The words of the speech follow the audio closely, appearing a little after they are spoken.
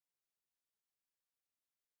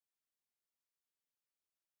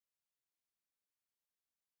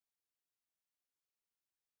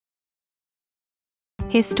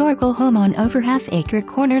Historical home on over half-acre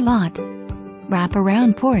corner lot.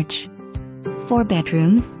 Wraparound porch. 4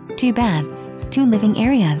 bedrooms, 2 baths, 2 living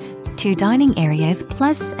areas, 2 dining areas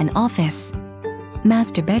plus an office.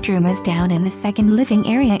 Master bedroom is down and the second living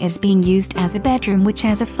area is being used as a bedroom which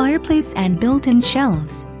has a fireplace and built-in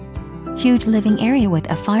shelves. Huge living area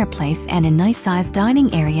with a fireplace and a nice-sized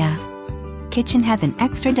dining area. Kitchen has an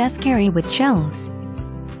extra desk area with shelves.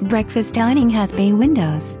 Breakfast dining has bay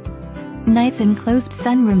windows. Nice enclosed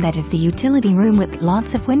sunroom that is the utility room with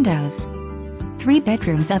lots of windows. 3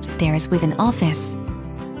 bedrooms upstairs with an office.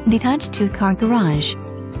 Detached 2-car garage.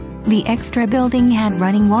 The extra building had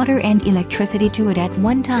running water and electricity to it at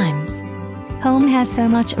one time. Home has so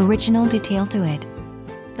much original detail to it.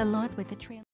 The lot with the trail